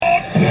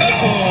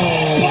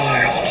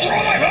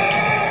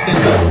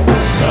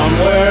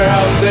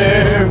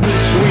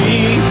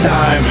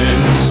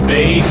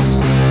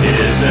base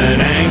is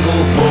an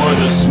angle for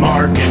the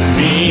smart and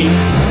me.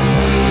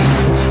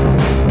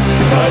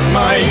 But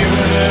my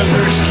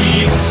universe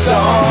keeps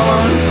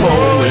on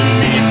pulling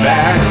me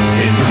back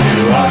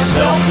into our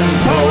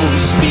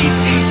self-imposed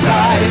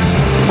species-size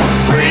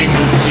ring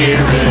of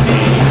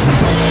tyranny.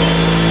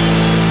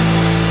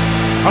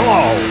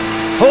 Hello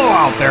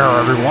out there,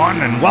 everyone,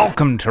 and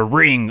welcome to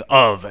Ring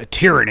of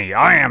Tyranny.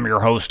 I am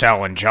your host,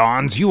 Alan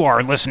Johns. You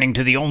are listening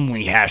to the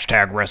only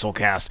hashtag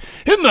WrestleCast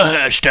in the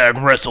hashtag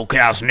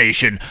WrestleCast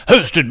Nation,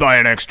 hosted by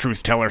an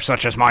ex-truth teller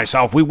such as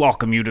myself. We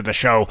welcome you to the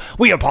show.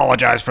 We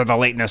apologize for the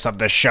lateness of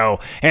this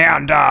show,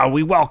 and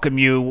we welcome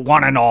you,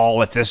 one and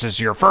all. If this is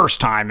your first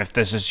time, if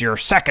this is your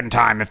second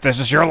time, if this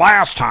is your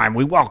last time,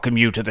 we welcome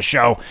you to the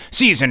show,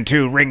 Season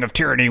 2, Ring of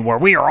Tyranny, where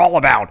we are all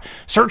about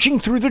searching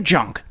through the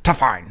junk to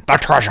find the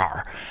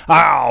treasure.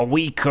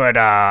 We could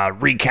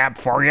recap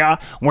for you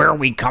where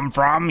we come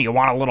from. You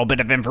want a little bit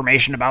of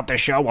information about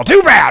this show? Well,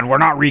 too bad we're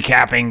not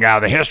recapping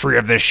the history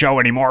of this show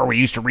anymore. We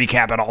used to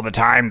recap it all the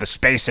time. The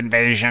space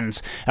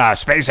invasions,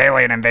 space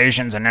alien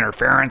invasions and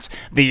interference,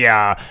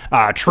 the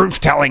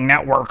truth-telling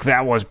network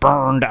that was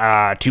burned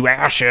to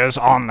ashes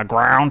on the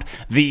ground,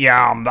 the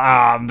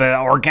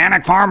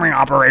organic farming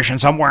operation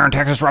somewhere in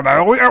Texas. We're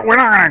not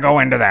going to go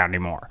into that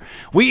anymore.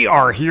 We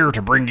are here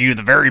to bring you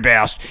the very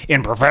best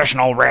in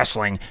professional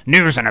wrestling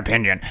news and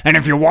opinion. And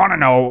if you want to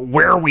know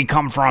where we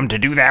come from to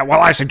do that,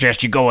 well, I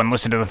suggest you go and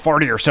listen to the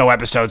 40 or so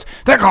episodes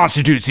that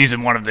constitute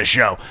Season 1 of this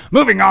show.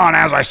 Moving on,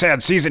 as I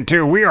said, Season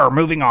 2, we are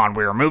moving on.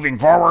 We are moving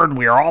forward.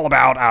 We are all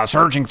about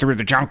surging through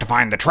the junk to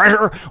find the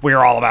treasure. We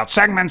are all about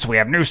segments. We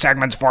have new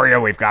segments for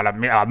you. We've got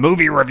a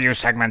movie review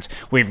segments.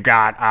 We've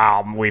got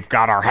our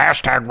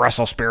hashtag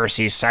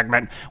WrestleSpiracies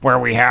segment, where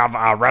we have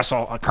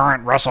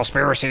current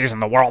WrestleSpiracies in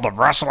the world of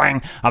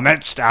wrestling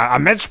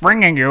amidst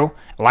bringing you,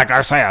 like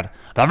I said,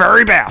 the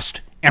very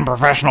best in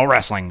professional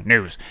wrestling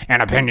news and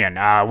opinion.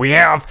 We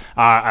have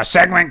a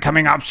segment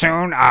coming up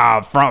soon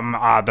from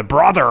the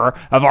brother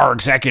of our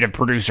executive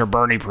producer,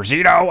 Bernie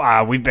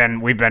Prezito. We've been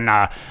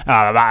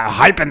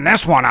hyping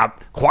this one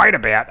up quite a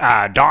bit.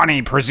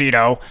 Donnie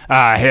Prezito,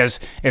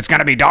 it's going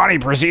to be Donnie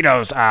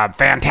Prezito's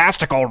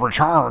fantastical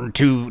return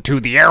to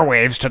the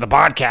airwaves, to the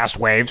podcast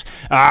waves.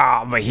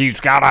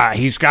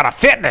 He's got a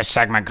fitness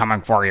segment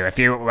coming for you. If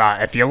you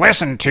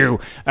listen to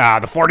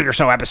the 40 or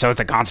so episodes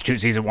that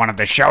constitute Season 1 of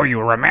the show, you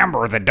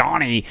remember that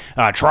Donnie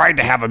tried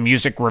to have a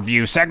music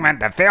review segment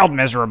that failed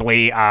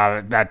miserably.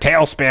 That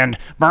tailspin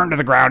burned to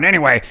the ground.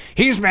 Anyway,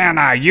 he's been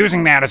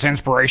using that as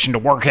inspiration to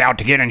work out,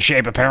 to get in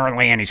shape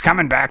apparently, and he's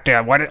coming back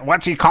to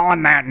what's he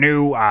calling that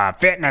new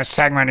fitness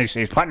segment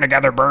he's putting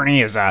together,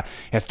 Bernie, is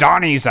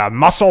Donnie's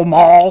Muscle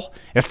Mall.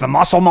 It's the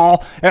Muscle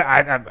Mall.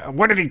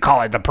 What did he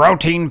call it? The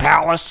Protein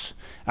Palace?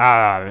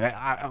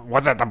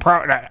 Was it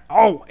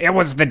it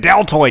was the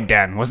Deltoid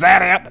Den. Was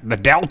that it? The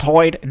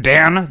Deltoid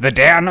Den? The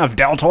Den of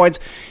Deltoids?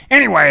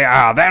 Anyway,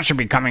 that should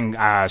be coming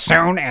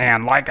soon,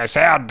 and like I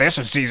said, this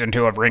is Season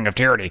 2 of Ring of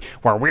Tyranny,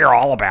 where we are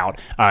all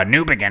about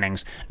new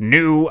beginnings,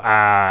 new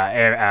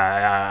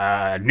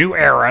eras,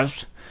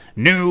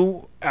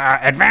 new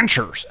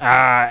adventures,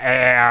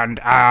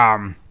 and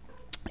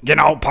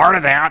part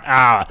of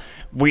that,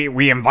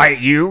 we invite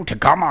you to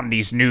come on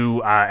these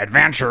new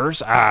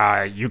adventures.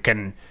 You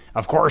can,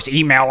 of course,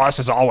 email us,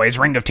 as always,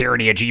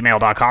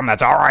 ringoftyranny@gmail.com.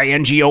 That's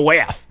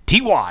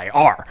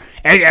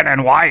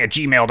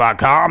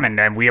RINGOFTYRANNY@gmail.com,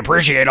 and we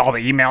appreciate all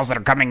the emails that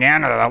are coming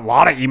in. A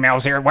lot of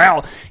emails here.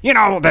 Well,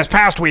 this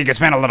past week it's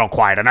been a little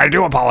quiet, and I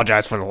do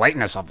apologize for the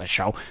lateness of the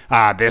show.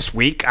 This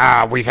week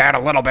we've had a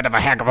little bit of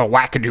a heck of a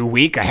wackadoo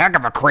week, a heck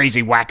of a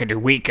crazy wackadoo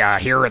week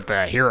here at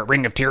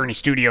Ring of Tyranny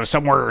Studios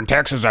somewhere in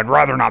Texas. I'd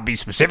rather not be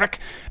specific.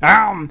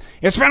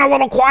 It's been a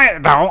little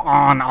quiet though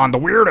on the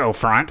weirdo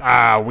front.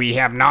 We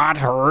have not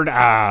heard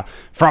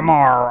from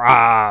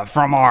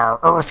our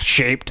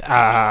Earth-shaped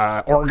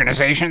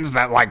organizations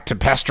that like to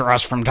pester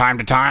us from time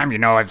to time.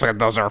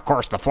 Those are, of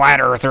course, the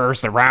Flat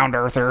Earthers, the Round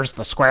Earthers,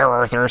 the Square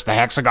Earthers, the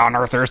Hexagon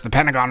Earthers, the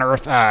Pentagon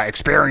Earth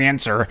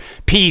Experience, or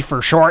P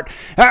for short.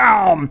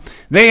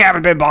 They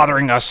haven't been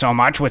bothering us so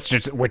much,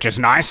 which is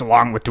nice,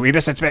 along with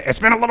Dweebus. It's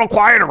been a little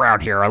quiet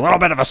around here, a little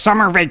bit of a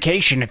summer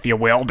vacation, if you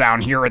will, down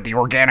here at the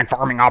organic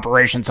farming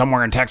operation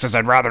somewhere in Texas.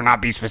 I'd rather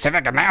not be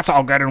specific, and that's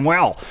all good and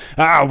well.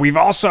 We've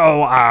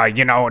also,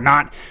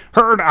 not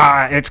heard,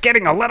 it's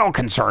getting a little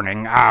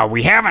concerning.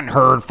 We haven't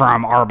heard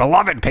from our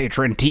beloved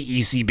patron,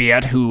 TEC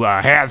Bit, who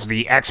has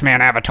the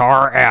X-Men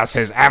avatar as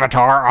his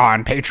avatar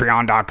on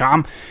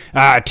patreon.com.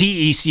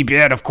 TEC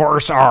Bit, of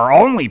course, our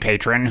only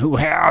patron, who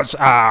has,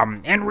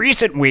 in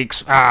recent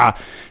weeks,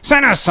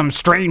 sent us some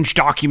strange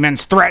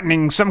documents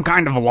threatening some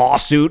kind of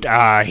lawsuit.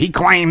 He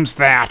claims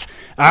that,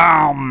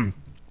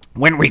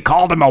 when we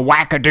called him a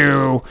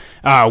wackadoo,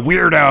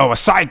 weirdo, a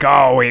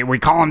psycho, we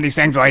call him these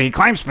things. But he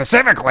claimed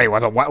specifically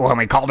when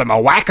we called him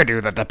a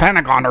wackadoo that the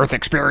Pentagon Earth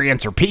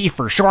Experience, or P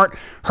for short,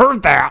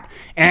 heard that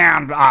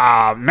and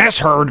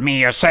misheard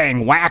me as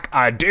saying whack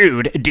a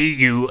dude,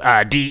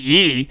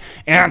 D-U-D-E,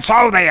 and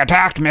so they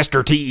attacked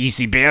Mr.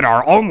 T.E.C. Bid,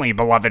 our only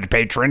beloved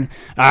patron,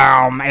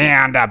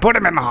 and put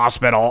him in the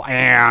hospital.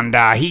 And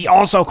he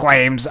also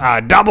claims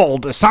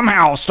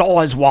somehow stole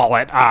his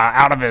wallet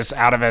out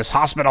of his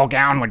hospital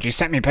gown, which he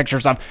sent me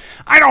pictures of.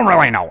 I don't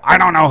really know. I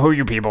don't know who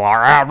you people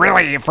are.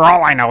 Really, for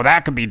all I know,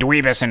 that could be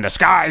Dweebus in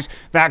disguise.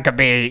 That could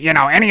be,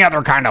 any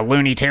other kind of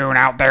Looney Tune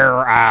out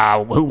there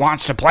who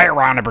wants to play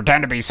around and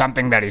pretend to be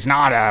something that he's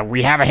not.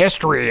 We have a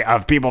history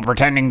of people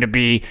pretending to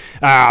be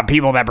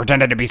people that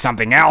pretended to be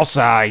something else.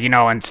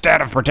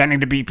 Instead of pretending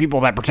to be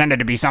people that pretended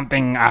to be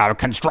something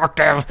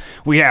constructive,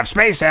 we have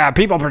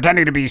people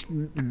pretending to be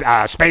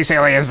space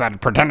aliens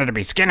that pretended to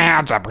be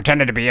skinheads, that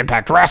pretended to be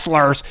Impact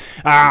wrestlers.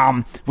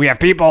 We have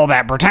people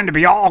that pretend to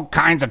be all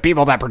kinds of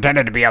people that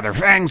pretended to be other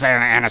things.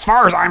 And as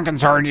far as I'm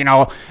concerned,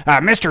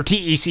 Mr.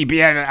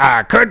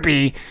 TECB could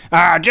be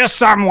just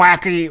some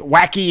wacky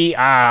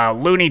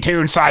Looney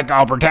Tune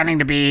psycho pretending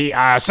to be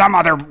some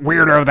other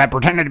weirdo that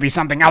pretended to be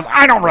something else.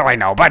 I don't really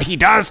know, but he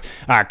does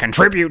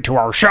contribute to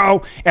our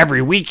show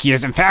every week. He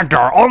is, in fact,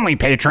 our only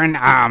patron.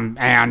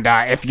 And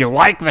if you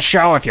like the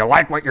show, if you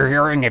like what you're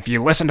hearing, if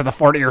you listen to the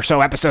 40 or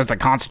so episodes that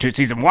constitute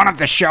season 1 of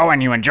this show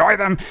and you enjoy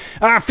them,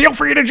 feel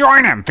free to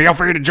join him. Feel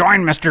free to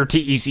join Mr.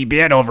 TEC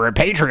Bid over at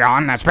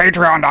Patreon. That's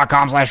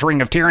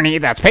patreon.com/Ring of Tyranny.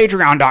 That's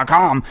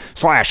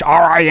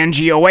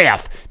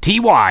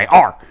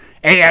patreon.com/RINGOAFTYRANNY.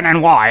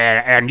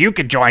 And you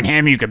could join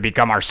him. You could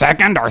become our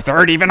second, our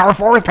third, even our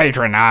fourth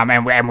patron.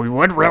 And we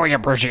would really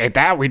appreciate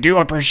that. We do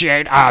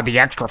appreciate the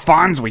extra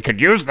funds. We could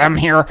use them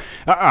here.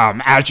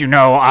 As you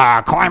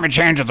know, climate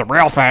change is a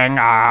real thing.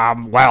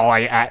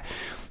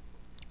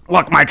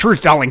 Look, my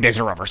truth-telling days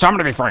are over, so I'm going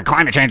to be frank.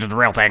 Climate change is the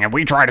real thing, and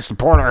we try to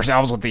support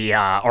ourselves with the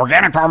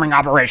organic farming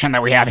operation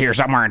that we have here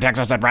somewhere in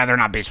Texas. I'd rather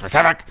not be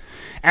specific.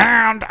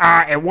 And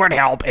it would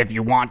help if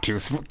you want to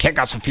kick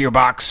us a few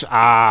bucks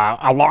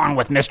along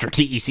with Mr.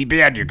 TEC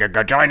Bid. You could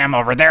go join him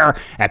over there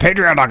at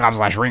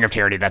patreon.com/Ring of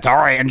Tyranny. That's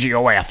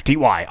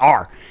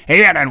RINGOAFTYRANNY.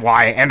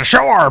 And to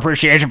show our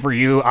appreciation for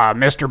you,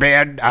 Mr.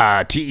 Bid,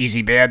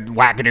 TEC Bid,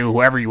 wackadoo,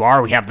 whoever you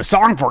are, we have the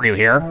song for you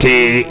here.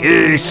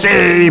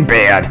 TEC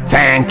Bid,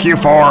 thank you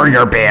for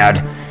your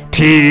bid.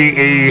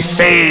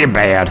 TEC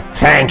Bid,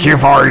 thank you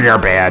for your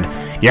bid.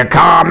 You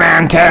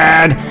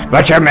commented,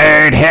 but you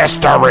made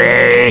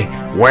history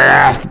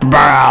with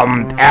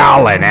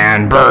Alan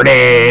and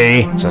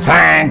Bertie. So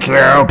thank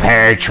you,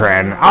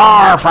 patron,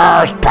 our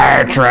first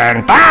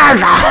patron.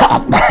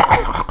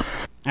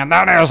 And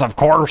that is, of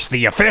course,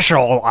 the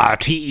official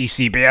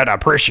TEC Bid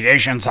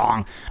appreciation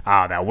song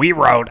that we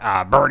wrote.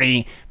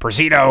 Bernie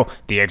Prezito,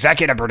 the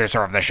executive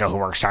producer of the show who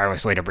works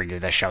tirelessly to bring you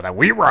this show, that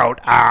we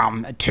wrote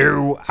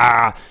to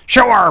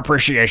show our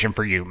appreciation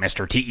for you,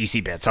 Mr.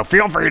 TEC Bid. So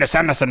feel free to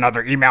send us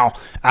another email,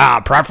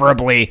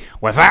 preferably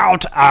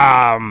without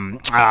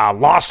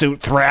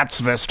lawsuit threats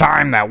this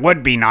time. That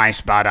would be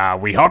nice, but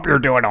we hope you're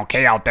doing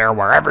okay out there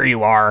wherever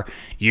you are,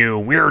 you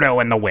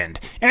weirdo in the wind.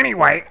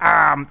 Anyway,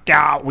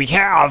 we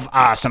have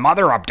some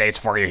other updates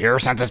for you here.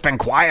 Since it's been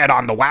quiet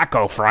on the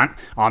wacko front,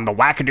 on the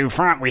wackadoo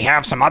front, we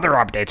have some other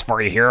updates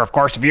for you here. Of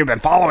course, if you've been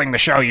following the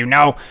show, you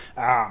know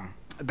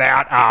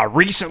that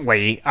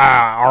recently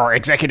our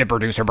executive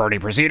producer, Bernie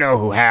Prezito,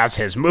 who has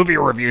his movie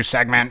review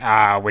segment,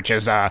 which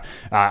is a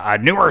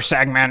newer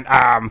segment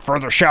for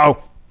the show,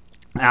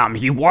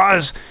 he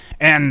was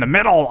in the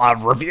middle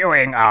of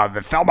reviewing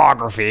the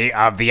filmography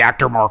of the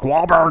actor Mark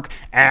Wahlberg,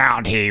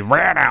 and he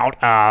ran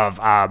out of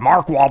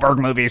Mark Wahlberg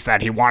movies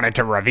that he wanted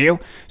to review.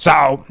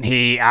 So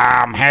he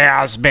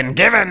has been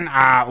given,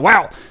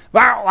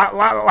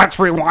 let's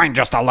rewind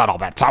just a little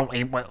bit. So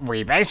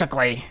we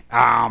basically,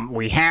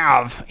 we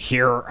have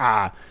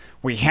here,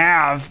 we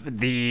have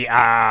the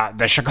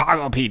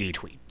Chicago PD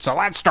tweet. So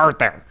let's start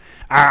there.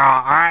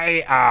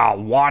 I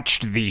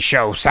watched the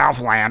show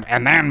Southland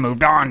and then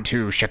moved on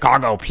to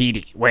Chicago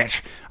PD,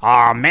 which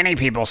many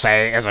people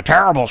say is a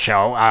terrible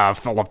show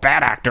full of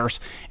bad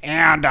actors.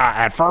 And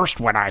at first,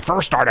 when I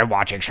first started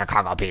watching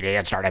Chicago PD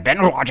and started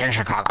binge watching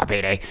Chicago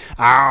PD,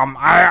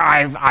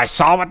 I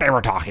saw what they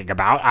were talking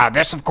about.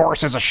 This, of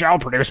course, is a show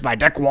produced by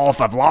Dick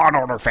Wolf of Law &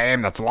 Order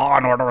fame. That's Law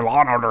 & Order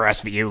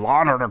SVU,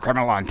 Law & Order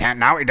Criminal Intent.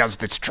 Now he does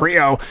this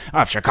trio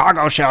of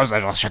Chicago shows.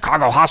 There's a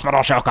Chicago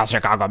hospital show called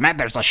Chicago Med.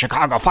 There's a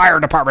Chicago Fire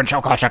Department show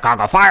called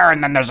Chicago Fire.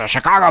 And then there's a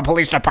Chicago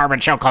Police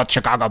Department show called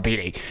Chicago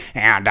PD.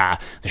 And the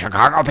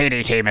Chicago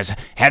PD team is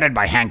headed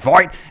by Hank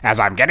Voight. As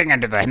I'm getting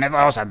into the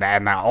mythos and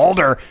the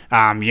older, the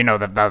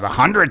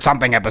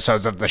 100-something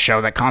episodes of the show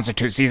that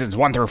constitute seasons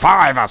 1 through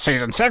 5.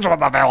 Season 6 was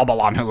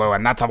available on Hulu,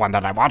 and that's the one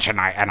that I watched,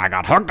 and I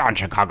got hooked on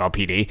Chicago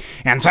PD.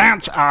 And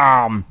since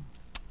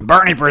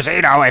Bernie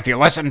Brazito, if you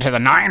listen to the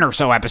 9 or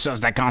so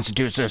episodes that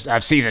constitutes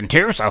season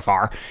 2 so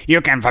far,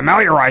 you can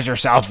familiarize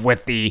yourself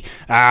with the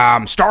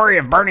story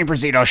of Bernie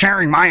Brazito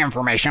sharing my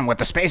information with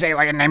the space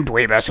alien named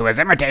Dweebus, who has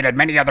imitated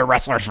many other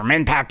wrestlers from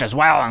Impact as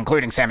well,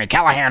 including Sami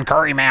Callihan,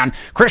 Curryman,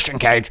 Christian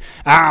Cage,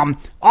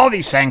 all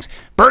these things.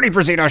 Bernie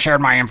Brazito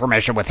shared my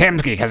information with him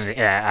because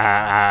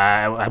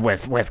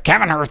with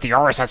Kevin Hurst, the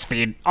RSS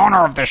feed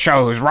owner of the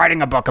show, who's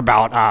writing a book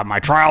about my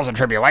trials and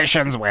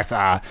tribulations with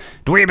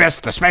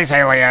Dweebus, the space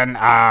alien,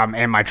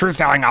 in my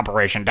truth-telling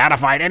operation,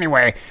 Datafight.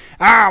 Anyway,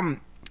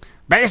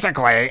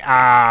 basically,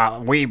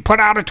 we put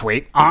out a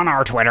tweet on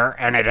our Twitter,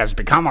 and it has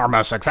become our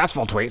most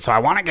successful tweet, so I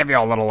want to give you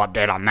a little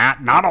update on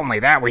that. Not only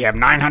that, we have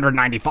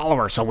 990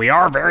 followers, so we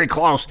are very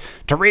close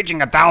to reaching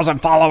 1,000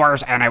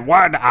 followers, and it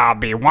would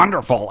be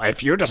wonderful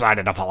if you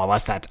decided to follow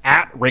us. That's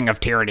at Ring of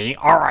Tyranny,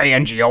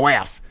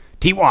 RINGOF.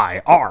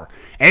 TYRANNY,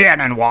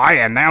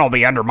 and that'll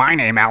be under my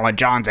name, Alan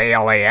Johns,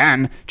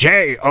 ALANJOHNS,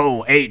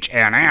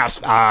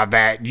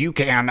 that you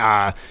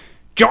can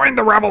join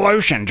the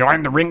revolution,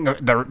 join the Ring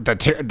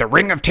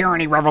of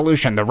Tyranny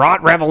revolution, the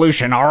ROT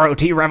revolution,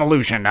 ROT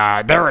revolution,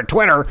 there at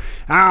Twitter,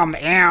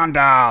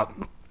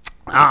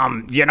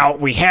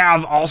 we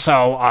have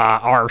also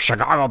our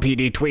Chicago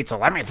PD tweet, so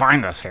let me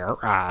find this here.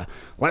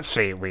 Let's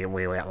see,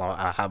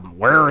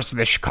 where's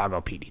the Chicago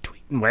PD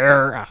tweet?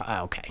 Where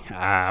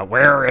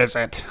is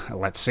it?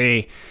 Let's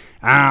see.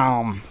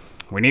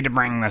 We need to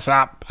bring this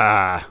up.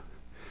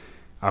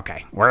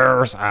 Okay,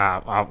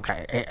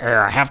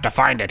 I have to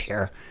find it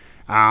here.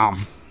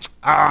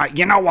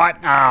 You know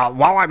what?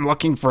 While I'm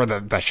looking for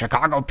the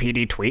Chicago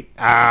PD tweet,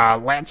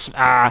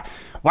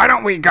 why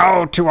don't we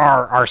go to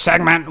our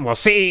segment? We'll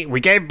see. We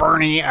gave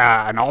Bernie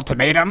an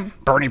ultimatum.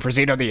 Bernie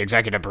Brazito, the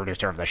executive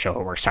producer of the show, who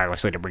works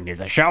tirelessly to bring you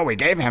the show, we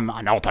gave him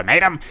an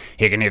ultimatum.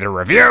 He can either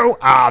review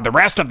the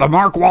rest of the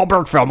Mark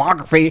Wahlberg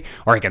filmography,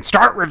 or he can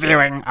start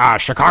reviewing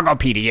Chicago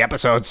PD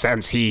episodes,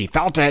 since he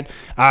felt it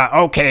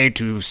okay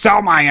to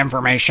sell my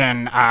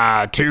information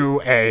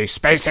to a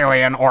space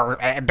alien, or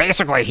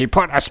basically he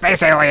put a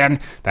space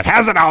alien that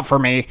has it out for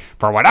me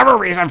for whatever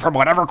reason, from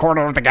whatever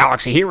corner of the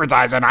galaxy he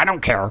resides in. I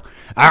don't care.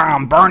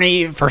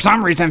 Bernie, for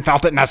some reason,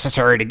 felt it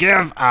necessary to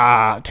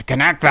to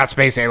connect that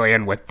space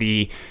alien with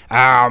the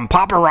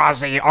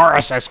paparazzi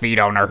RSS feed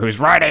owner who's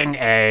writing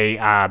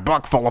a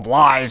book full of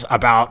lies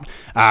about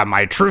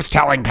my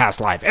truth-telling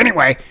past life.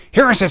 Anyway,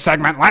 here's his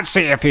segment. Let's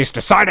see if he's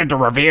decided to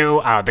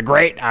review the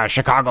great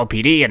Chicago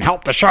PD and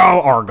help the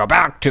show, or go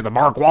back to the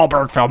Mark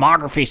Wahlberg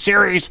filmography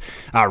series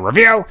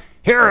review.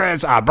 Here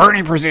is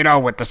Bernie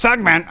Brazito with the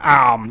segment,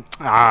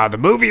 the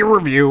movie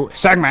review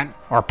segment,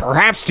 or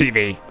perhaps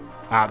TV,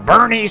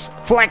 Bernie's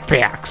Flick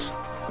Picks.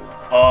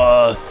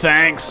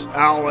 Thanks,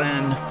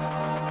 Alan.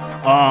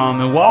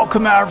 And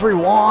welcome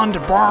everyone to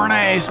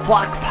Bernie's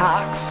Flick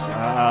Picks.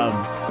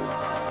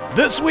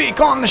 This week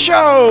on the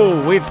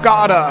show, we've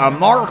got a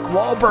Mark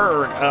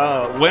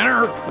Wahlberg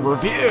winner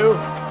review.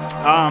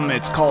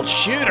 It's called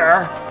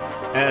Shooter.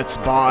 It's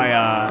by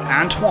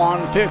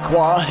Antoine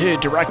Fuqua, who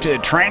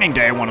directed Training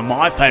Day, one of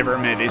my favorite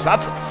movies.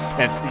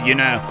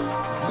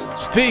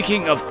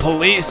 Speaking of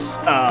police,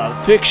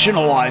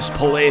 fictionalized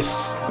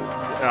police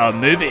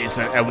movies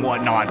and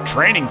whatnot,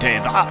 Training Day,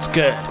 that's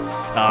good.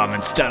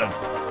 Instead of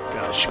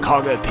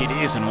Chicago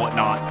PDs and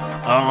whatnot.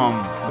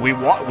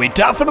 We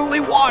definitely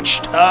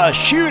watched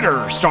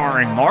Shooter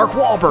starring Mark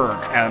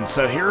Wahlberg, and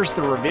so here's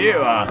the review.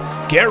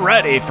 Get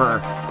ready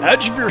for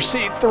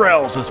edge-of-your-seat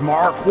thrills as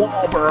Mark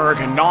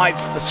Wahlberg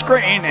ignites the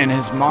screen in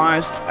his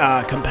most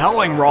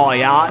compelling role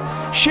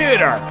yet,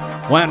 Shooter.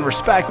 When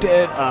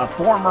respected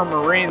former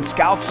Marine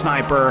Scout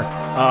sniper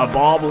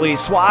Bob Lee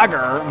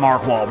Swagger,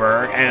 Mark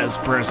Wahlberg, is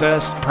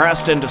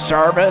pressed into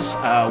service,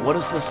 what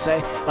does this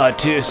say?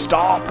 To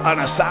stop an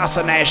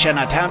assassination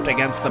attempt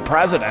against the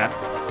president.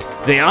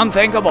 The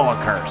unthinkable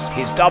occurs.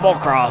 He's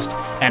double-crossed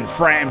and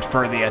framed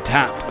for the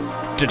attempt.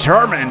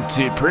 Determined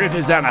to prove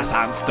his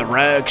innocence, the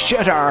rogue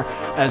Shooter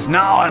is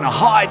now in a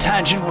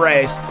high-tension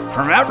race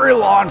from every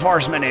law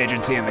enforcement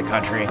agency in the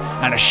country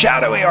and a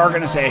shadowy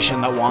organization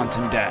that wants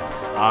him dead.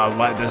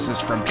 This is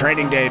from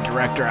Training Day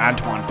director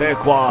Antoine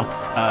Fuqua,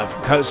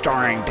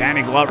 co-starring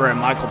Danny Glover and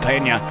Michael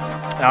Pena.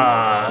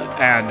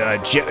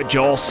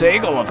 Joel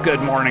Siegel of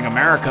Good Morning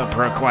America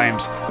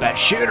proclaims that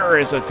Shooter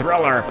is a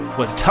thriller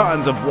with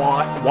tons of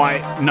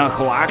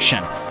white-knuckle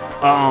action.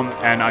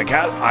 And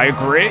I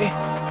agree.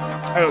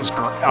 It was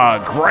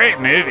a great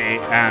movie,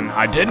 and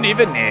I didn't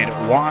even need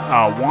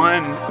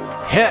one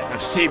hit of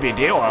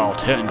CBD oil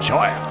to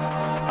enjoy it.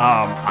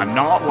 I'm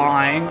not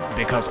lying,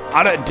 because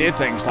I don't do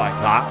things like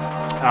that.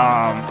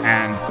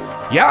 And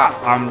yeah,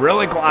 I'm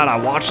really glad I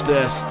watched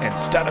this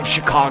instead of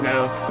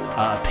Chicago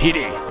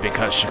PD,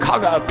 because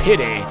Chicago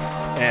PD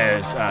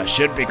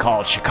should be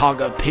called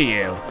Chicago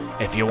PU,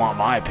 if you want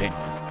my opinion.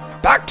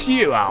 Back to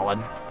you,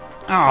 Alan.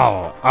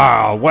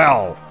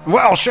 Well,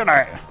 should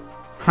I...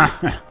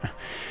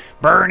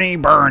 Bernie.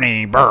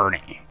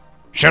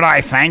 Should I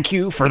thank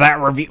you for that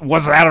review?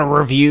 Was that a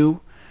review?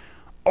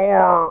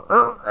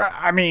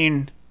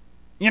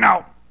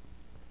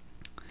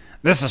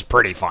 This is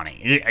pretty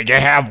funny. You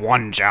have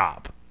one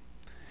job.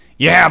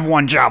 You have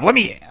one job. Let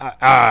me,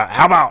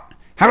 how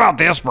about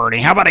this,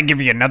 Bernie? How about I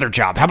give you another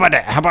job? How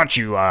about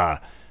you,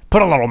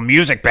 put a little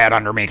music bed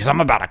under me, because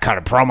I'm about to cut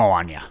a promo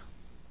on you.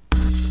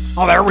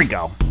 Oh, there we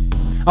go.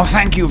 Oh,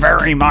 thank you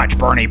very much,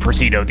 Bernie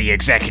Presido, the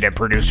executive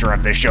producer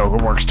of this show,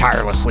 who works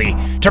tirelessly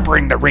to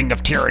bring the Ring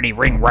of Tyranny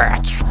Ring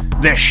Rats,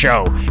 this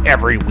show,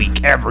 every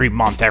week, every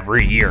month,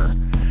 every year.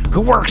 Who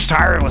works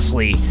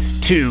tirelessly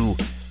to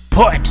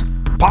put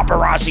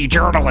paparazzi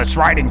journalists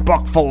writing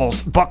books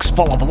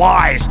full of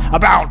lies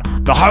about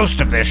the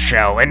host of this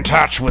show in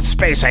touch with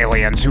space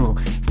aliens who,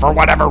 for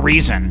whatever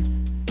reason,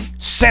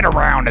 sit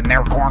around in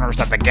their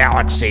corners of the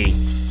galaxy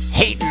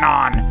hating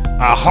on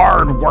a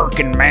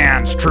hard-working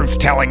man's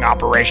truth-telling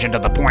operation to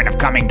the point of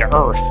coming to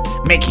Earth,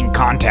 making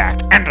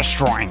contact, and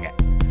destroying it.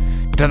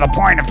 To the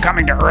point of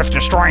coming to Earth,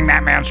 destroying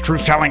that man's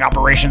truth-telling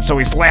operation, so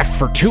he's left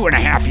for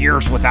 2.5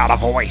 years without a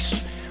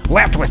voice.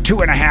 Left with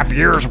 2.5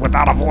 years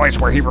without a voice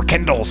where he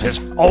rekindles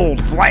his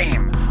old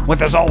flame with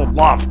his old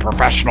love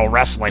professional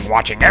wrestling,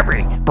 watching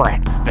every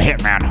Bret the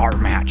Hitman Hart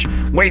match,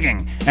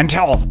 waiting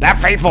until that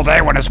fateful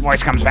day when his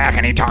voice comes back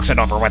and he talks it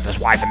over with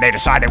his wife and they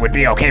decide it would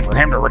be okay for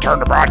him to return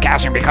to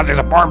broadcasting because he's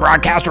a born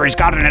broadcaster, he's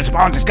got it in his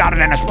bones, he's got it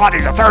in his blood,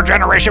 he's a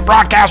third-generation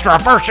broadcaster, a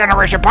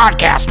first-generation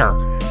podcaster.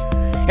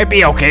 It'd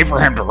be okay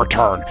for him to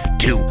return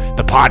to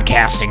the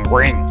podcasting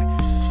ring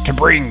to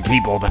bring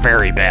people the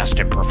very best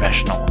in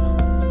professional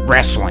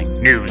wrestling,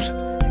 news,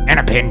 and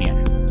opinion.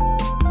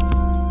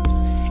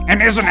 And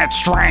isn't it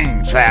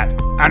strange that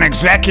an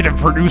executive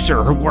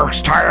producer who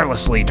works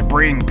tirelessly to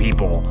bring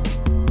people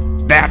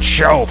that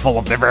show full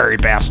of the very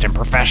best in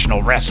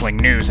professional wrestling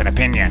news and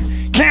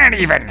opinion can't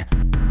even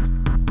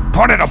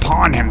put it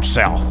upon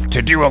himself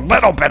to do a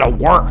little bit of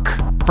work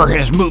for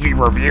his movie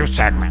review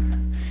segment?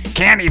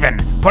 Can't even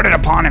put it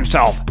upon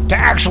himself to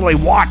actually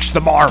watch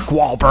the Mark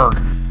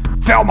Wahlberg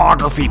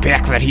filmography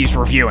pick that he's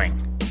reviewing?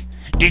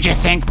 Did you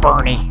think,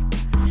 Bernie?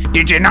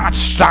 Did you not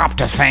stop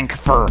to think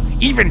for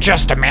even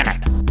just a minute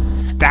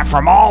that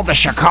from all the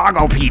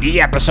Chicago PD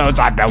episodes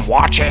I've been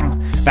watching,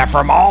 that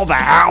from all the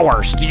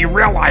hours, do you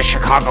realize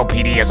Chicago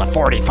PD is a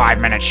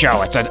 45-minute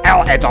show? It's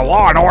a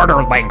Law and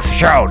Order length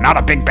show, not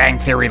a Big Bang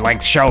Theory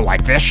length show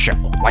like this show,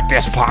 like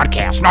this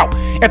podcast. No,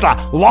 it's a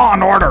Law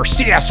and Order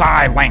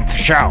CSI length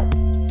show.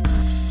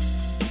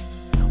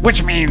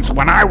 Which means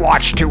when I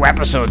watch 2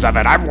 episodes of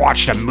it, I've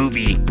watched a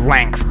movie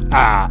length,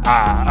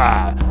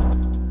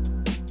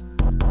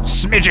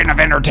 smidgen of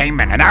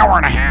entertainment, an hour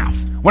and a half.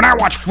 When I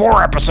watch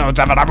 4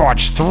 episodes of it, I've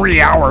watched 3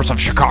 hours of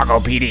Chicago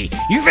PD.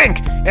 You think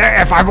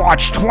if I've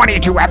watched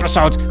 22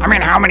 episodes, I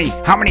mean, how many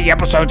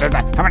episodes is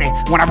that?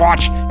 When I've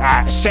watched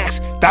 6,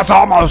 that's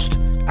almost,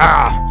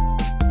 I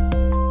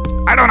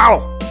don't know,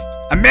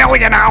 1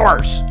 million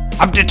hours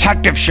of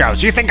detective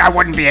shows. You think I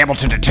wouldn't be able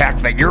to detect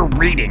that you're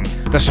reading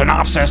the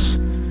synopsis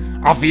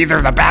off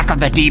either the back of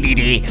the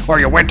DVD, or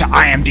you went to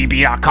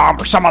imdb.com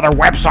or some other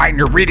website and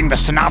you're reading the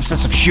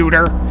synopsis of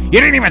Shooter? You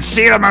didn't even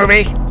see the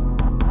movie?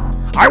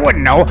 I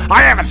wouldn't know.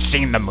 I haven't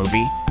seen the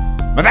movie.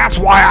 But that's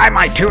why I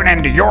might tune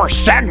into your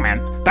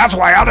segment. That's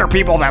why other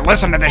people that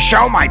listen to this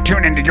show might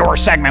tune into your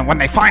segment when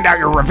they find out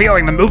you're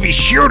reviewing the movie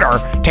Shooter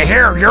to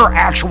hear your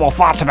actual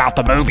thoughts about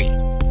the movie.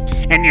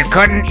 And you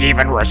couldn't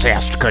even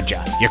resist, could you?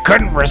 You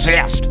couldn't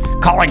resist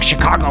calling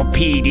Chicago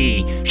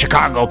PD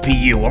Chicago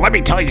PU. Well, let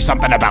me tell you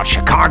something about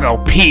Chicago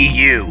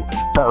PU,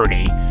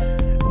 Bernie.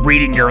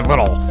 Reading your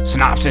little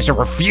synopsis or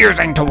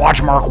refusing to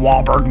watch Mark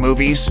Wahlberg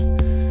movies.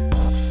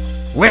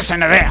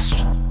 Listen to this.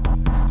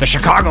 The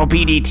Chicago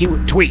PD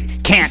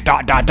tweet can't ...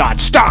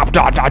 stop ...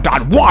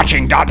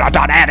 watching ...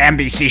 at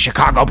NBC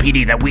Chicago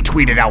PD that we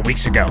tweeted out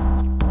weeks ago.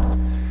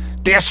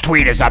 This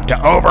tweet is up to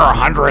over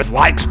 100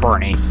 likes,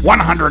 Bernie.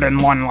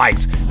 101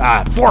 likes,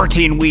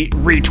 14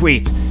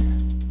 retweets.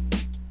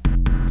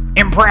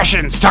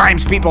 Impressions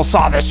times people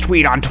saw this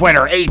tweet on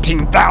Twitter,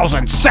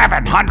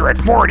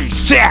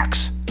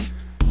 18,746.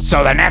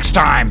 So the next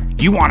time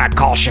you want to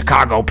call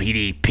Chicago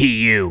PD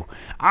PU,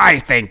 I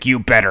think you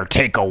better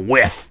take a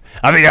whiff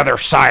of the other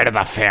side of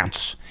the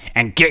fence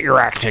and get your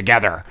act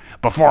together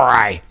before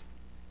I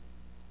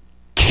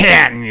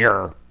can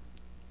your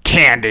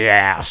candy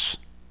ass.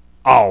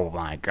 Oh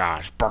my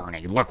gosh,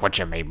 Bernie, look what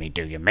you made me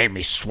do. You made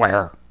me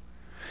swear.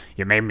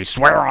 You made me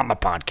swear on the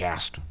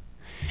podcast.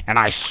 And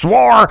I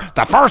swore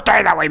the first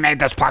day that we made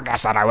this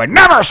podcast that I would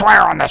never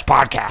swear on this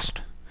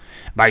podcast.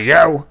 But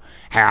you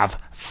have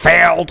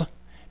failed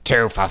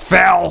to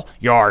fulfill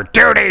your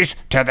duties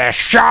to this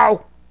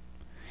show.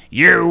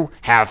 You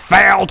have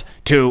failed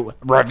to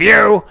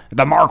review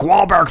the Mark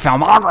Wahlberg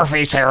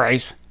filmography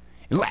series.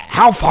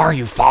 How far are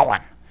you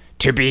fallen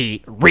to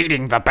be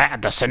reading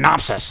the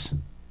synopsis?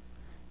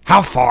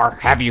 How far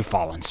have you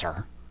fallen,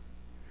 sir?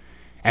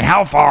 And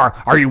how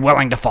far are you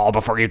willing to fall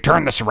before you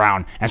turn this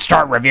around and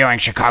start reviewing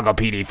Chicago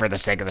PD for the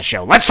sake of the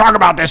show? Let's talk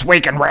about this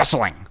week in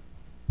wrestling.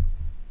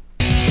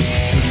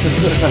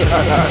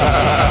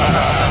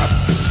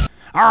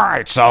 All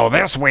right, so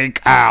this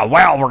week,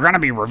 we're going to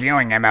be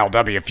reviewing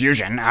MLW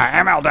Fusion.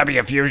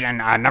 MLW Fusion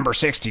number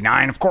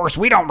 69. Of course,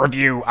 we don't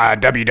review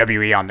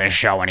WWE on this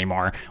show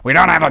anymore. We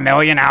don't have a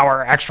million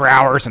extra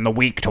hours in the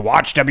week to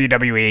watch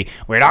WWE.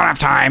 We don't have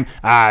time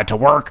to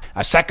work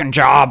a second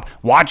job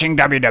watching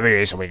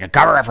WWE, so we can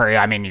cover it for you.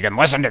 I mean, you can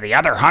listen to the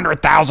other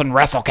 100,000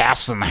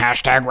 WrestleCasts in the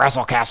hashtag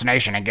WrestleCast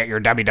Nation and get your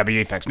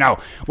WWE fix. No,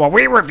 what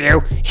we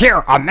review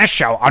here on this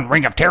show on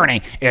Ring of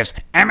Tyranny is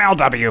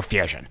MLW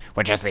Fusion,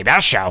 which is the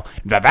best show,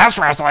 the best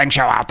wrestling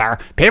show out there.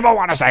 People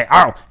want to say,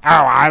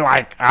 I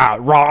like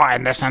Raw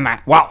and this and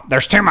that. Well,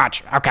 there's too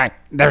much, okay?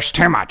 There's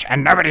too much,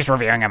 and nobody's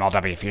reviewing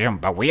MLW Fusion,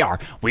 but we are.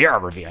 We are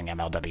reviewing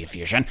MLW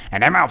Fusion,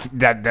 and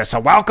so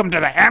welcome to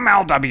the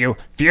MLW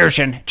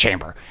Fusion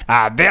Chamber.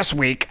 This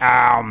week,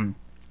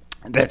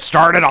 that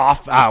started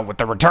off with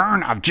the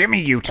return of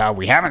Jimmy Utah.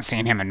 We haven't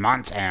seen him in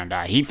months, and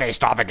he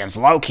faced off against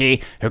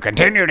Low-Ki, who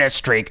continued his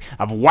streak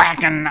of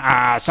whacking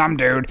some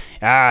dude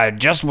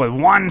just with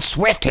one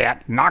swift hit,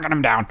 knocking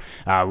him down.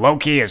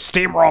 Low-Ki is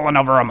steamrolling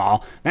over them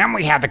all. Then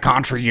we had the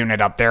Contra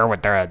unit up there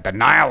with the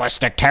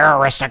nihilistic,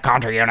 terroristic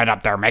Contra unit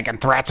up there making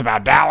threats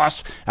about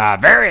Dallas.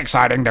 Very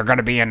exciting. They're going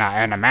to be in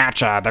a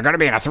match. They're going to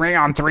be in a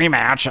 3-on-3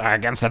 match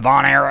against the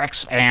Von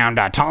Erichs and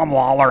Tom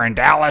Lawler in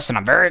Dallas, and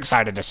I'm very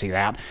excited to see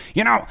that.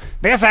 You know,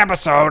 this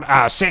episode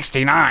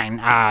 69,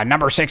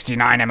 number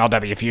 69,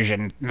 MLW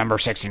Fusion number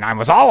 69,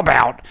 was all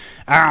about,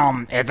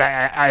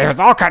 it was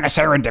all kind of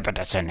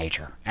serendipitous in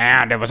nature.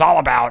 And it was all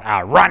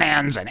about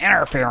run-ins and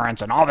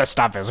interference and all this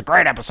stuff. It was a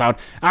great episode.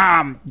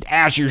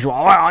 As usual,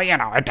 well, you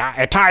know, it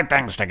tied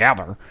things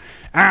together.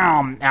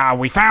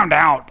 We found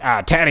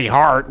out Teddy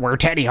Hart, where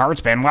Teddy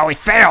Hart's been. Well, he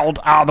failed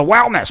the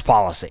wellness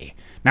policy.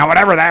 Now,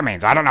 whatever that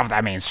means, I don't know if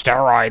that means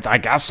steroids, I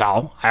guess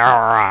so.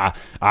 Or,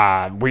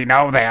 we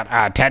know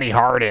that Teddy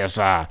Hart is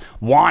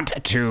want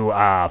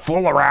to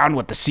fool around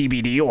with the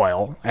CBD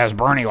oil, as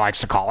Bernie likes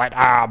to call it,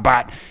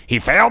 but he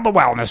failed the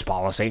wellness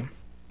policy,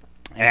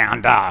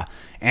 and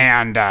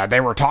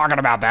they were talking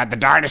about that. The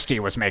Dynasty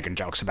was making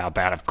jokes about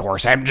that, of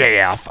course.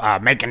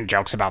 MJF making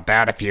jokes about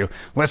that. If you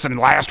listened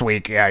last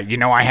week, you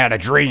know I had a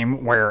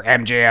dream where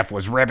MJF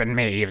was ribbing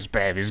me. He was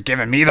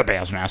giving me the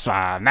business,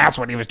 and that's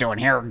what he was doing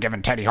here,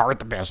 giving Teddy Hart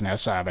the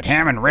business. But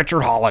him and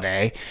Richard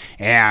Holiday,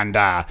 and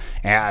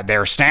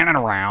they're standing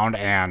around,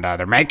 and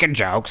they're making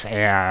jokes,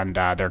 and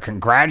they're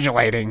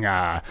congratulating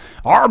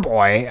our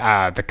boy,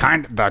 the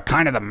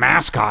kind of the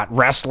mascot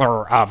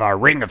wrestler of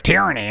Ring of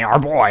Tyranny, our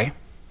boy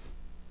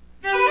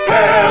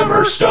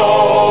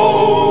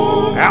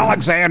Hammerstone!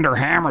 Alexander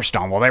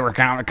Hammerstone. Well, they were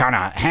kind of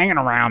hanging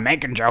around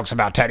making jokes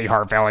about Teddy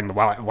Hart failing the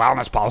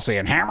wellness policy,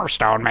 and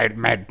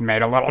Hammerstone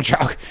made a little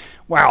joke.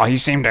 Well, he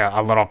seemed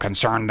a little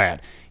concerned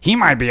that he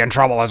might be in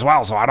trouble as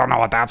well, so I don't know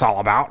what that's all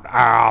about.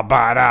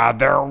 But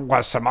there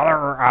was some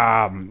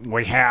other,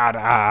 we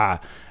had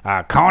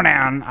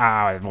Conan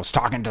was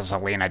talking to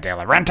Selena De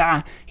La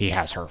Renta. He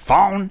has her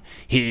phone.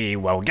 He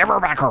will give her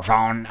back her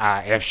phone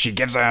if she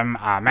gives him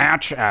a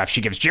match. If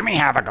she gives Jimmy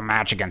Havoc a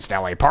match against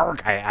LA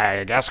Park,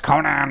 I guess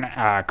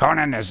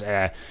Conan is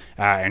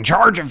in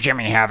charge of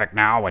Jimmy Havoc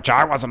now, which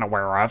I wasn't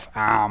aware of.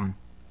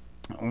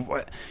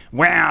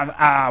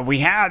 Well, we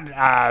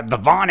had the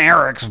Von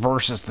Erichs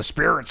versus the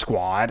Spirit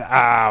Squad,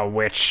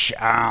 which,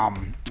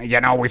 you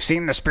know, we've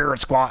seen the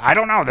Spirit Squad. I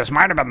don't know, this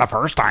might have been the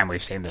first time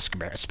we've seen the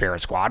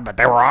Spirit Squad, but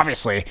they were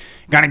obviously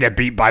going to get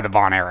beat by the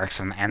Von Erichs,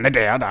 and they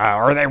did,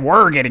 or they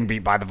were getting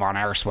beat by the Von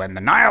Erichs when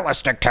the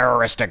nihilistic,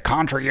 terroristic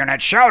Contra unit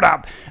showed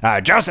up.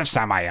 Joseph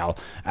Samael,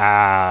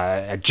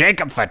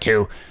 Jacob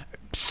Fatu,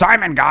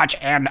 Simon Gotch,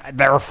 and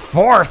their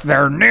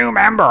new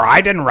member. I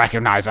didn't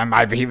recognize him.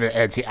 I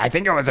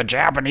think it was a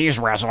Japanese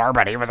wrestler,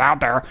 but he was out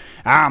there.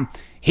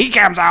 He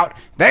comes out,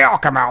 they all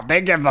come out, they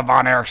give the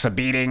Von Erichs a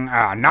beating,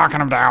 knocking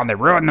them down, they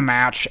ruin the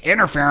match,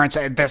 interference.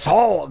 This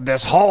whole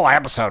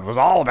episode was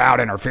all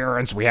about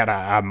interference. We had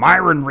a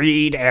Myron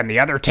Reed and the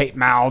other tape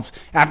mouths.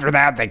 After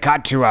that, they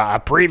cut to a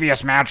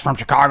previous match from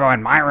Chicago,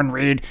 and Myron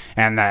Reed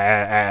and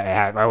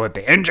with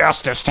the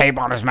Injustice tape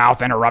on his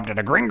mouth interrupted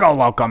a Gringo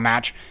Loco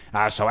match.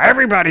 So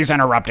everybody's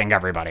interrupting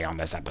everybody on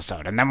this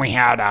episode. And then we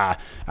had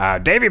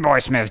Davey Boy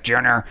Smith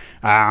Jr.,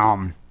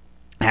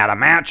 had a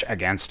match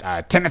against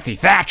Timothy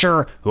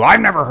Thatcher, who I've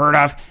never heard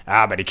of,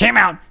 but he came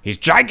out. He's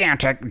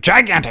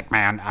gigantic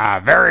man,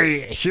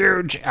 very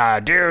huge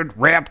dude,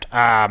 ripped,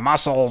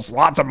 muscles,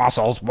 lots of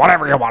muscles,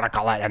 whatever you want to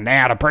call it, and they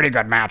had a pretty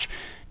good match,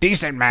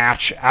 decent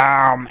match,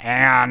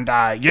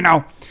 you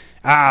know,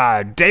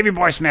 Davey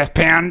Boy Smith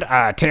pinned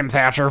Tim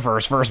Thatcher for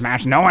his first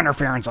match. No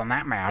interference on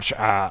that match,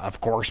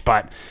 of course,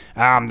 but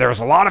there was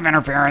a lot of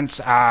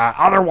interference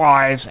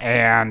otherwise,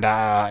 and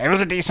it was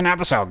a decent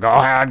episode. Go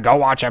ahead, go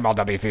watch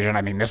MLW Fusion.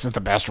 I mean, this is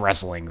the best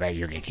wrestling that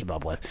you can keep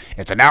up with.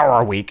 It's an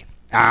hour a week.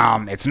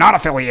 It's not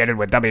affiliated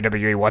with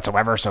WWE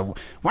whatsoever, so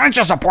why don't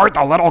you support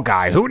the little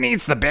guy? Who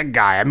needs the big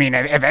guy? I mean,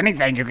 if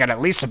anything, you can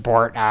at least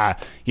support,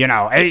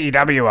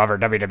 AEW over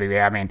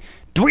WWE. I mean,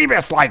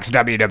 Dweebus likes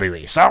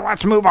WWE, so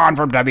let's move on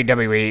from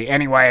WWE.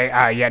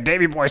 Anyway,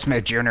 Davey Boy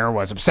Smith Jr.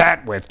 was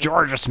upset with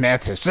Georgia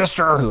Smith, his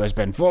sister, who has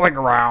been fooling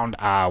around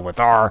with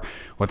our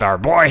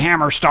boy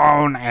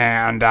Hammerstone,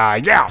 and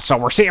so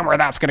we're seeing where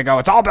that's going to go.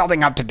 It's all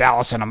building up to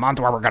Dallas in a month,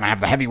 where we're going to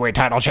have the heavyweight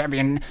title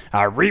champion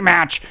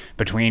rematch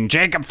between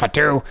Jacob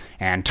Fatu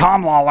and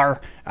Tom Lawler.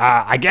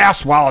 I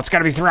guess, well, it's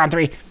going to be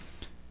 3-on-3.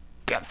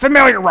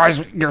 Familiarize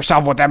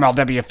yourself with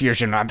MLW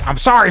Fusion. I'm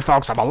sorry,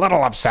 folks. I'm a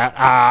little upset.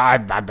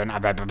 I'm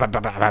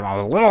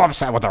a little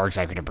upset with our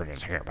executive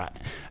producer here, but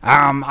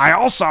I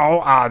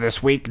also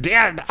this week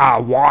did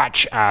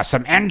watch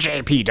some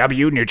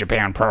NJPW, New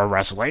Japan Pro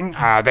Wrestling.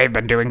 They've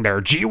been doing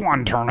their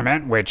G1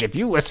 tournament, which, if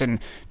you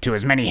listen to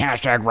as many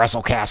hashtag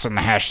WrestleCasts in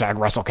the hashtag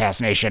WrestleCast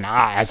Nation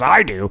as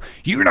I do,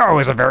 you know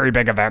is a very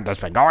big event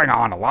that's been going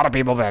on. A lot of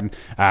people have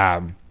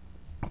been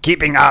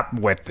keeping up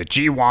with the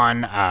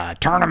G1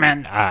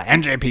 tournament,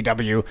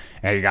 NJPW.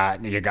 You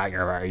got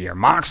your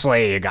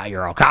Moxley, you got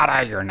your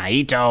Okada, your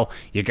Naito,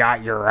 you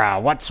got your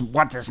what's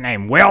his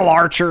name, Will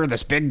Archer,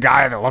 this big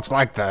guy that looks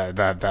like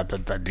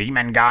the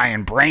demon guy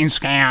in Brain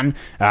Scan.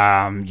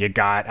 You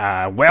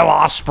got Will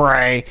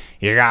Ospreay.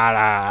 You got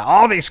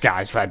all these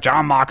guys.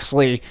 John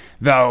Moxley,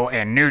 though,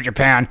 in New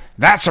Japan.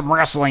 That's some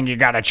wrestling you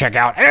got to check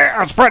out.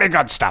 It's pretty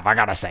good stuff, I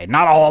gotta say.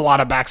 Not a whole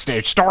lot of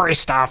backstage story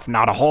stuff.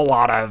 Not a whole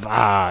lot of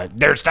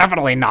there's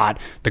definitely not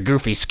the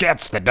goofy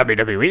skits that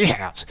WWE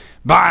has,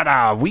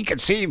 but we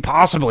could see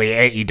possibly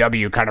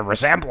AEW kind of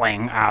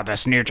resembling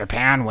this New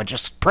Japan, which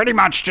is pretty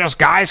much just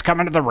guys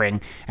coming to the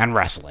ring and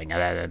wrestling.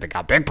 They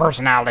got big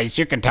personalities,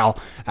 you can tell,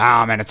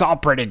 and it's all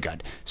pretty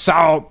good.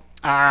 So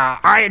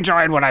I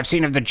enjoyed what I've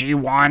seen of the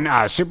G1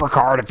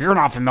 Supercard. If you're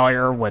not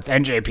familiar with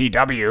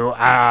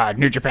NJPW,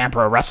 New Japan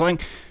Pro Wrestling,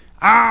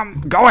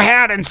 go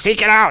ahead and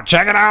seek it out,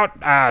 check it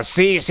out,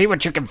 see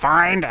what you can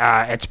find.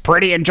 It's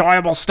pretty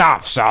enjoyable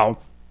stuff, so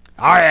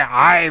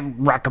I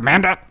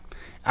recommend it.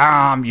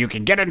 You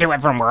can get into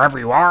it from wherever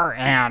you are,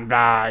 and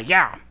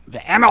the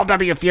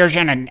MLW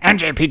Fusion and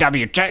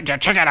NJPW,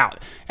 check it out.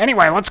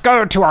 Anyway, let's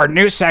go to our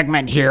new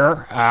segment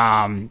here.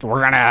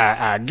 We're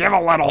gonna give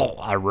a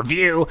little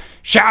review,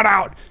 shout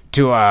out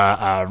to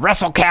a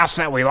WrestleCast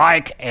that we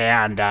like,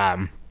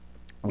 and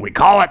we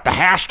call it the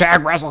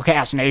hashtag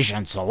WrestleCast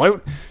Nation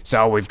Salute.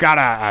 So we've got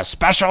a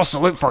special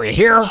salute for you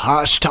here.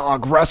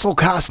 Hashtag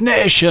WrestleCast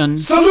Nation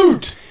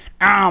Salute!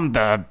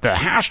 The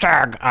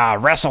hashtag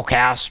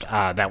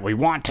WrestleCast that we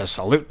want to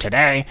salute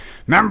today,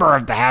 member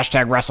of the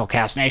hashtag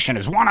WrestleCast Nation,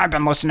 is one I've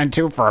been listening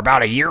to for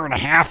about a year and a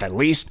half at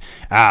least,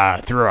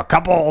 through a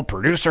couple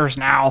producers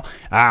now,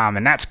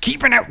 and that's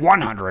Keeping It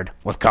 100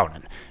 with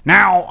Conan.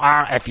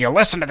 Now, if you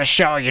listen to the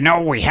show, you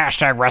know we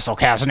hashtag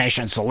WrestleCast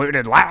Nation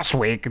saluted last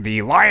week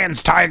the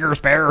Lions, Tigers,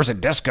 Bears,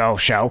 and Disco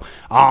show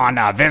on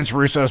Vince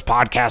Russo's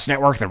podcast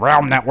network, the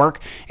Realm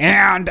Network.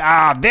 And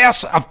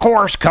this, of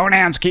course,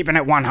 Conan's Keeping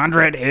It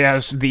 100,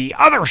 is the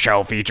other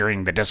show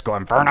featuring the Disco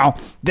Inferno.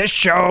 This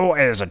show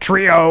is a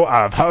trio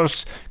of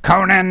hosts: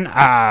 Conan,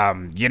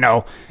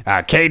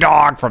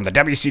 K-Dog from the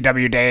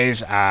WCW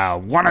days. I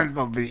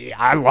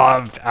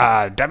loved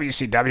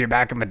WCW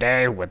back in the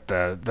day with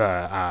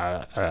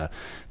the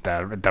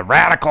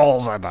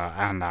Radicals and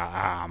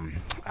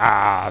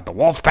the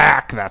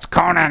Wolfpack. That's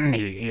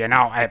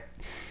Conan.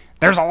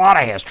 There's a lot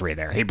of history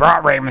there. He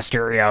brought Rey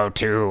Mysterio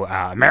to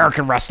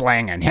American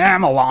wrestling, and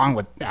him, along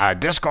with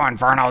Disco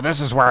Inferno. This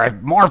is where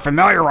I've more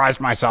familiarized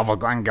myself with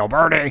Glenn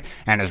Gilberti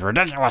and his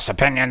ridiculous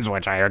opinions,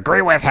 which I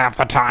agree with half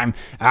the time.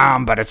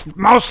 But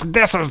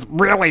this is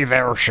really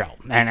their show,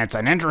 and it's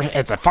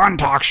a fun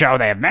talk show.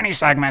 They have many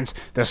segments.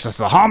 This is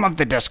the home of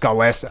the disco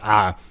list.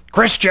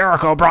 Chris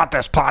Jericho brought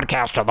this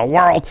podcast to the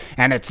world,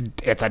 and it's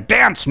a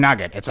dance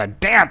nugget. It's a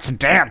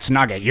dance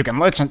nugget. You can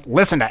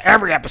listen to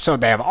every episode.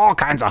 They have all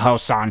kinds of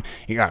hosts on.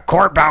 You got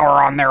Court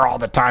Bauer on there all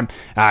the time.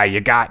 You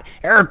got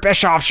Eric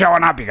Bischoff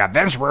showing up. You got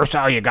Vince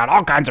Russo. You got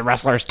all kinds of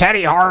wrestlers.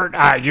 Teddy Hart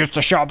used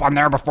to show up on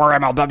there before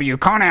MLW.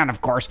 Conan,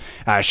 of course,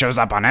 shows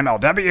up on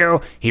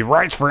MLW. He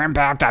writes for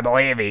Impact, I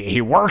believe.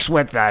 He works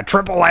with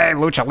AAA,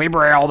 Lucha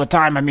Libre all the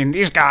time. I mean,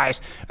 these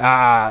guys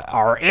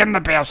are in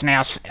the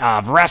business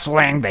of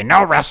wrestling. They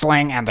know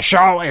wrestling, and the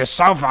show is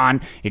so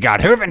fun. You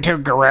got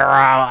Juventud Guerrero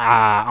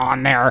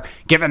on there,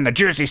 giving the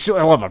juicy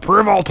seal of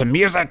approval to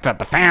music that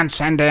the fans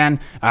send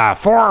in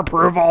for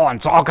approval, and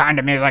it's all kind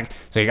of music.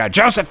 So you got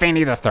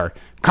Josephini III,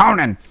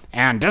 Conan,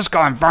 and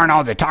Disco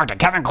Inferno. They talk to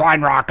Kevin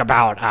Kleinrock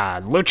about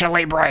Lucha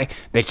Libre.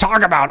 They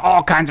talk about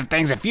all kinds of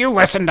things. If you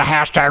listen to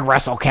hashtag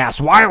WrestleCast,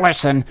 why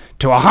listen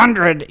to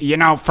 100,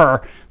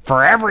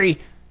 for every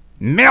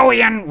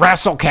million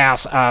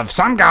WrestleCasts of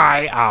some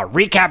guy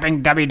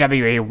recapping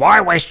WWE? Why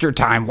waste your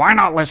time? Why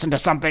not listen to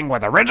something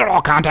with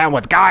original content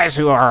with guys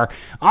who are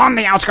on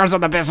the outskirts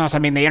of the business? I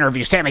mean, they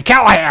interview Sami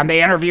Callihan.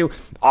 They interview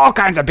all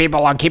kinds of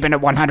people on Keeping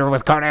It 100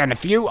 with Conan.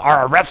 If you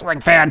are a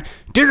wrestling fan,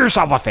 do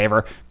yourself a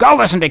favor. Go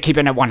listen to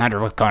Keeping It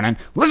 100 with Conan.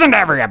 Listen to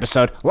every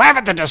episode. Laugh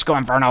at the Disco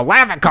Inferno.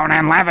 Laugh at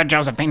Conan. Laugh at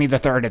Josephini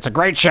III. It's a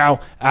great show.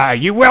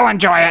 You will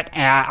enjoy it.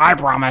 I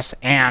promise.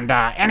 And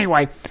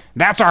anyway,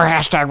 that's our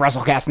hashtag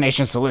WrestleCast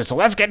Nation salute. So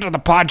let's get to the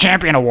Pod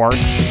Champion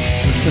Awards.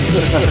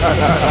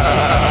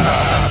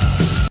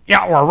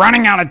 Yeah, we're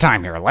running out of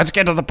time here. Let's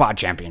get to the Pod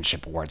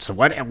Championship Awards. So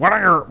what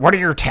are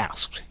your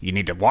tasks? You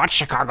need to watch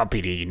Chicago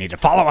PD. You need to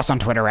follow us on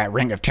Twitter at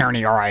Ring of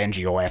Tyranny,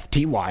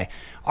 RINGOFTY,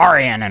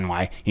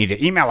 RANNY. You need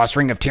to email us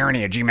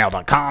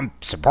ringoftyranny@gmail.com.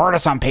 Support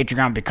us on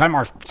Patreon. Become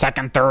our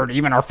second, third,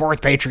 even our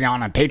fourth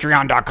Patreon on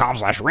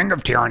patreon.com/Ring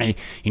of Tyranny.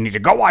 You need to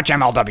go watch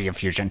MLW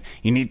Fusion.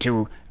 You need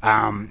to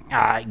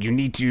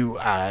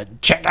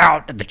check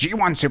out the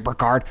G1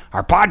 Supercard.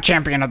 Our Pod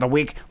Champion of the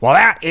Week, well,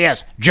 that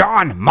is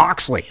Jon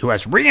Moxley, who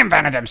has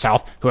reinvented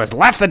himself, who has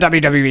left the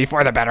WWE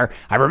for the better.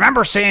 I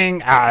remember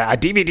seeing a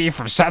DVD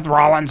from Seth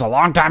Rollins a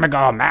long time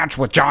ago, a match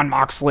with Jon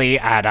Moxley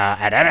at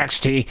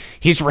NXT.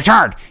 He's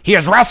returned. He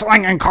is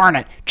wrestling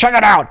incarnate. Check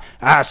it out.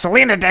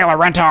 Selena De La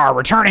Renta, our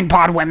returning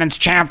Pod Women's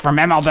Champ from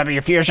MLW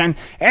Fusion.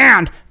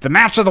 And the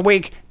match of the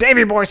week,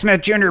 Davey Boy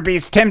Smith Jr.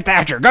 beats Tim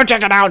Thatcher. Go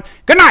check it out.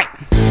 Good night.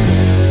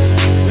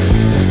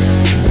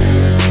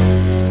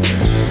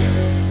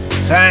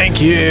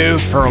 Thank you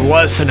for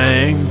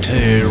listening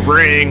to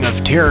Ring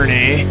of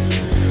Tyranny,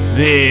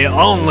 the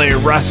only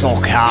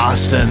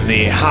WrestleCast in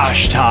the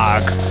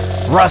hashtag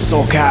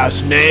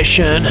WrestleCast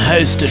Nation,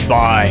 hosted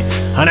by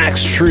an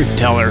ex-truth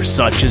teller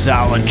such as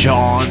Alan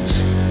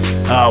Johns.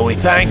 We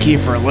thank you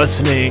for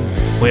listening.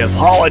 We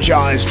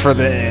apologize for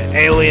the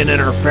alien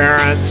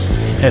interference.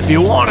 If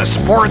you want to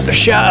support the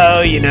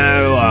show,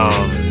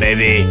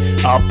 maybe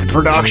up the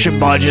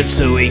production budget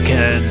so we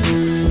can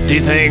do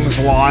things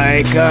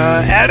like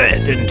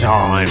edit in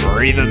time,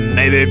 or even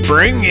maybe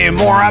bring you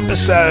more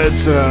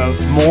episodes,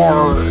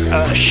 more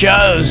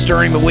shows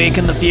during the week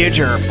in the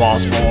future if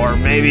possible, or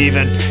maybe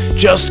even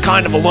just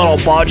kind of a little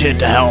budget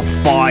to help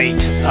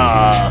fight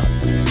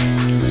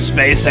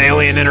space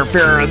alien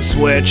interference,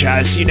 which,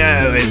 as you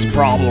know, is a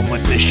problem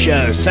with this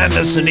show. Send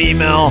us an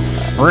email,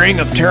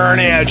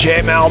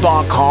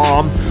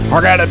 ringoftyranny@gmail.com,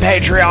 or go to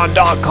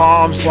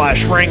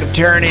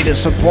patreon.com/ringoftyranny to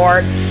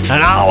support.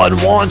 And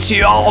Alan wants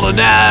you all to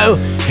know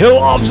he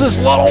loves his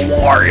little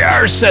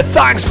warriors. So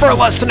thanks for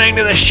listening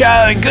to the show,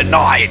 and good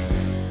night.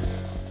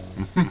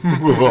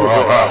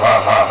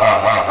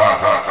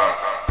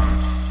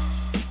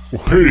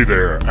 Well, hey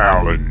there,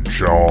 Alan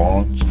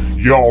Johns.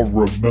 Y'all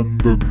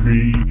remember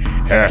me?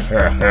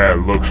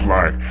 Looks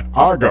like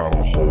I got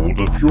a hold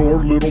of your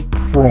little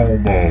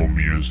promo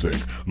music.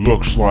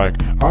 Looks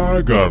like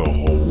I got a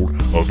hold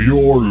of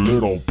your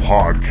little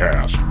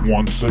podcast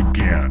once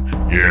again.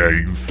 Yeah,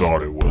 you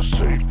thought it was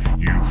safe.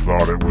 You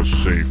thought it was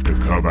safe to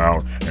come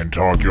out and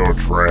talk your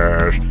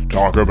trash,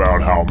 talk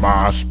about how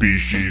my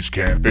species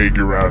can't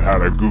figure out how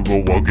to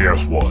Google. Well,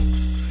 guess what?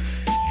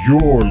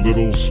 Your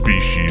little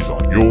species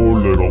on your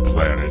little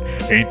planet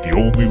ain't the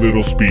only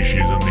little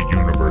species in the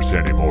universe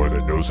anymore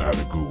that knows how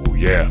to Google.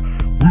 Yeah,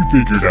 we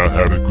figured out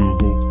how to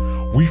Google.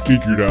 We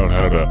figured out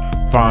how to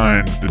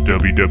find the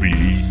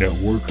WWE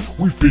network.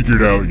 We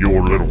figured out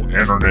your little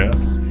internet.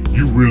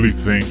 You really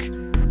think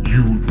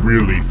you're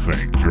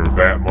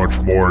that much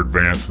more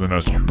advanced than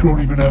us? You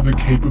don't even have the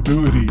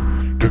capability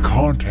to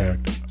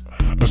contact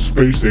a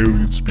space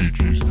alien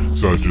species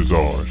such as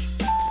ours.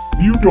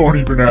 You don't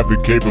even have the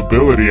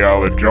capability,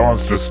 Alan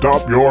Johns, to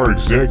stop your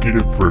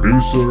executive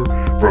producer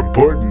from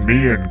putting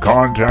me in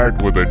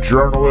contact with a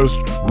journalist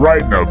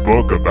writing a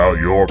book about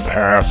your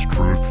past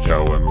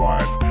truth-telling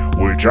life,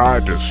 which I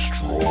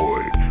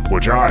destroyed,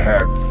 which I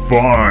had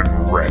fun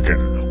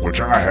wrecking, which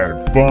I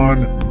had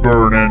fun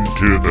burning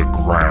to the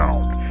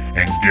ground.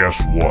 And guess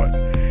what?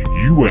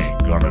 You ain't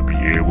gonna be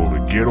able to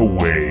get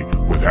away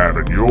with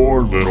having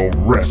your little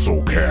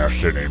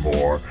WrestleCast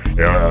anymore.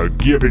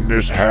 Giving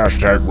this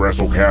hashtag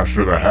WrestleCast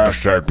to the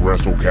hashtag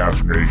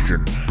WrestleCast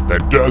Nation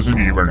that doesn't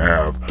even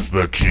have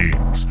the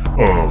kings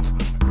of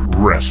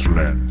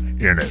wrestling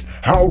in it.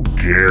 How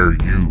dare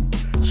you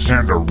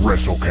send a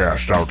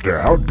WrestleCast out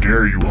there? How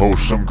dare you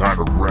host some kind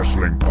of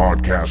wrestling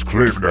podcast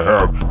claiming to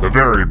have the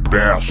very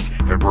best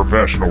in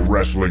professional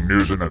wrestling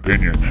news and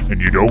opinion, and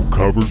you don't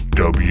cover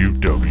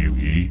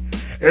WWE?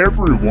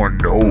 Everyone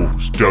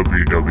knows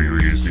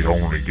WWE is the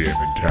only game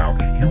in town.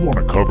 You want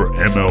to cover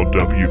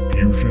MLW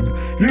Fusion?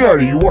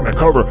 You want to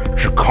cover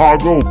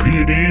Chicago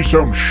PD,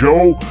 some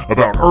show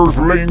about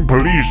Earthling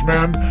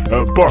policemen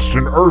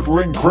busting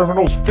Earthling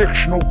criminals,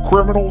 fictional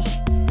criminals?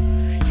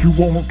 You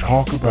won't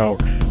talk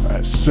about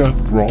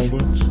Seth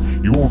Rollins?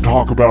 You won't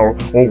talk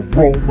about old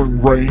Roman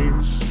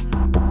Reigns?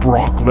 Or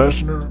Brock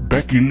Lesnar,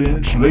 Becky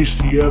Lynch,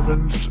 Lacey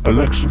Evans,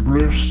 Alexa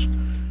Bliss?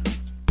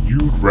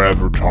 You'd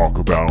rather talk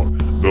about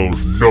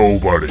those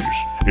nobodies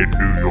in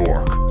New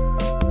York.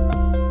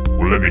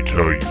 Well, let me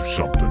tell you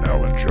something,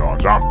 Alan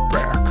Johns. I'm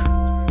back.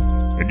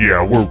 And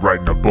yeah, we're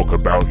writing a book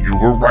about you.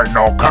 We're writing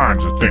all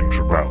kinds of things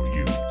about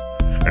you.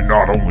 And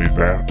not only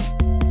that,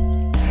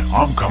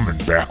 I'm coming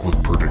back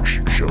with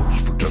prediction shows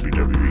for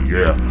WWE.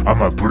 Yeah, I'm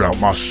gonna put out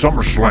my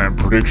SummerSlam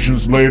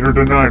predictions later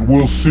tonight.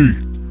 We'll see.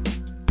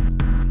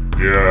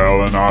 Yeah,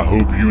 Alan, I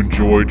hope you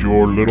enjoyed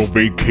your little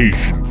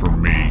vacation from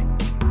me.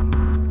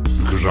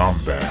 Because I'm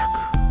back.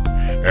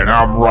 And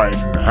I'm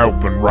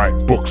helping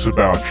write books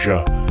about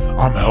you.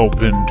 I'm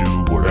helping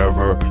do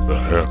whatever the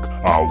heck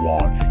I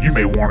want. You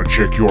may want to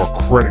check your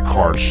credit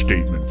card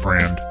statement,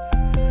 friend,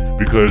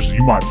 because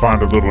you might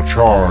find a little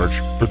charge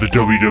for the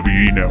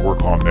WWE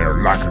Network on there,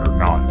 like it or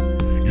not.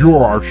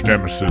 Your arch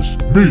nemesis,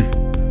 me,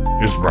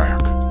 is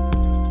back.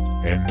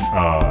 And,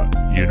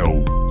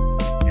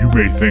 you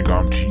may think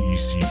I'm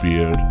TEC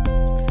Beard.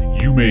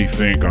 You may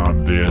think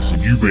I'm this,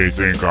 and you may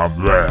think I'm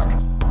that.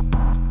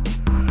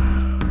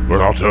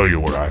 But I'll tell you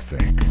what I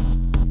think.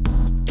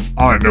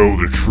 I know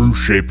the true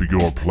shape of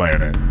your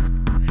planet,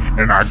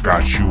 and I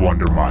got you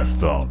under my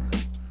thumb.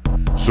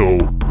 So,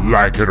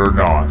 like it or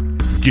not,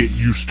 get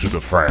used to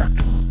the fact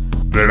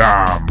that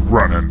I'm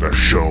running the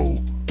show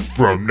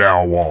from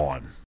now on.